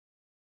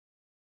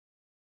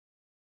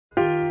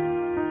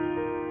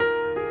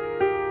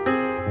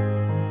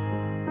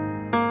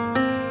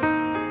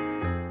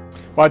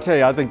Well, I tell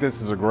you, I think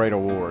this is a great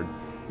award.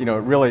 You know,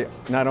 it really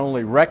not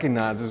only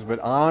recognizes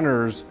but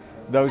honors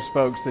those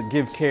folks that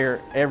give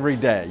care every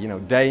day, you know,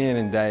 day in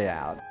and day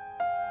out.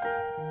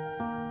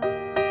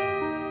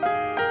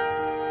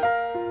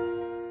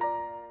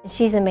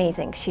 She's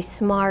amazing. She's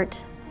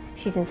smart,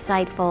 she's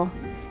insightful,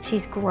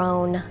 she's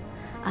grown,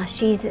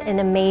 she's an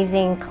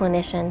amazing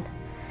clinician.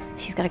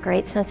 She's got a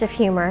great sense of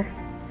humor,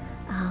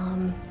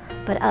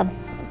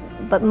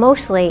 but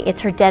mostly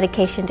it's her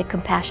dedication to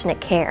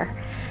compassionate care,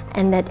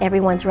 and that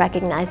everyone's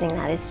recognizing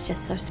that is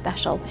just so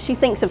special. She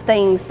thinks of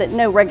things that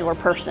no regular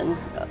person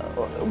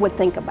would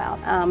think about.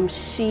 I've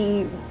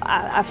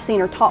seen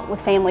her talk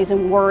with families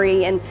and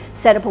worry and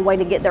set up a way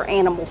to get their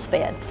animals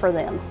fed for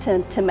them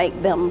to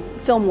make them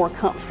feel more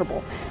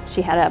comfortable.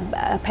 She had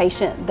a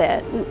patient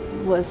that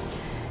was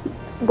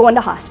going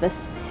to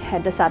hospice,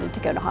 had decided to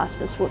go to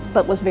hospice,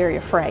 but was very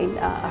afraid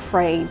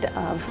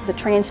of the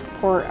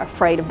transport,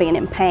 afraid of being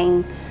in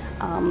pain.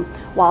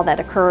 While that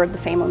occurred, the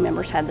family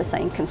members had the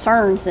same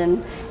concerns,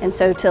 and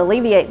so to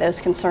alleviate those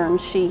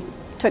concerns, she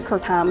took her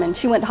time and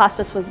she went to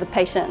hospice with the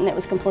patient, and it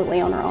was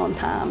completely on her own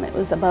time. It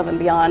was above and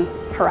beyond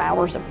her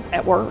hours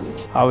at work.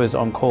 I was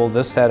on call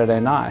this Saturday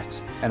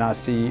night and I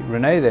see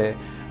Renee there,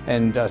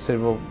 and I said,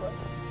 well,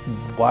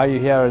 why are you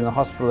here in the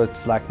hospital?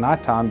 It's like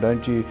nighttime,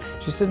 don't you?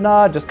 She said, no,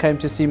 I just came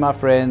to see my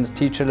friends,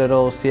 teach a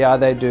little, see how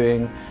they're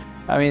doing.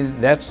 I mean,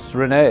 that's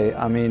Renee.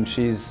 I mean,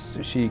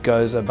 she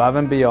goes above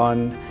and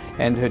beyond,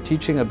 and her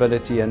teaching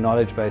ability and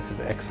knowledge base is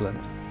excellent.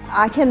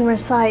 I can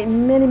recite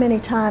many, many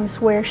times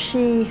where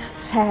she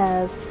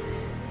has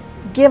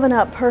given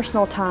up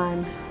personal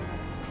time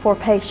for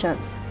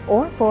patients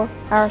or for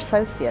our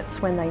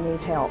associates when they need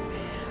help.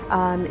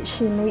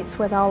 She meets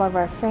with all of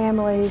our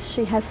families.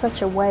 She has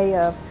such a way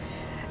of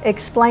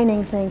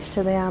explaining things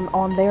to them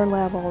on their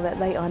level that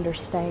they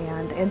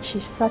understand, and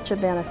she's such a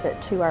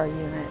benefit to our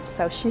unit.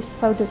 So she's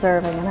so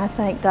deserving, and I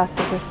thank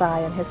Dr.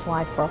 Desai and his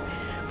wife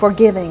for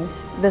giving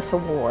this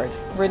award.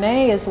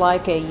 Renee is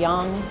like a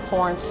young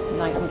Florence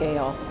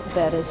Nightingale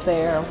that is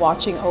there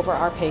watching over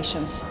our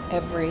patients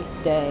every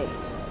day.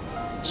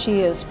 She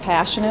is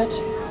passionate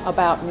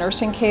about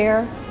nursing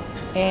care,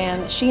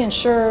 and she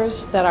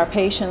ensures that our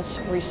patients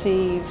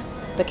receive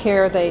the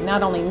care they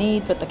not only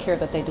need, but the care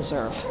that they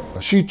deserve.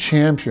 She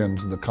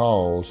champions the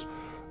cause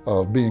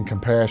of being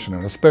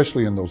compassionate,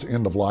 especially in those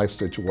end-of-life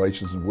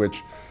situations in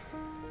which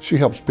she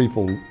helps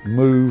people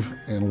move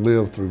and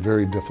live through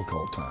very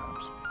difficult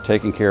times.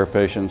 Taking care of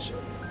patients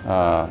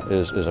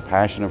is a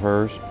passion of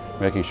hers.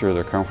 Making sure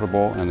they're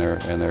comfortable and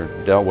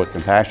they're dealt with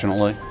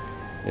compassionately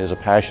is a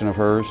passion of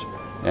hers.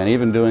 And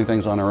even doing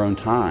things on her own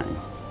time,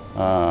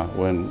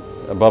 when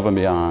above and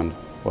beyond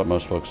what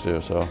most folks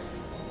do. So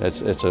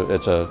it's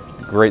a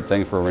great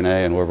thing for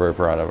Renee, and we're very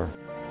proud of her.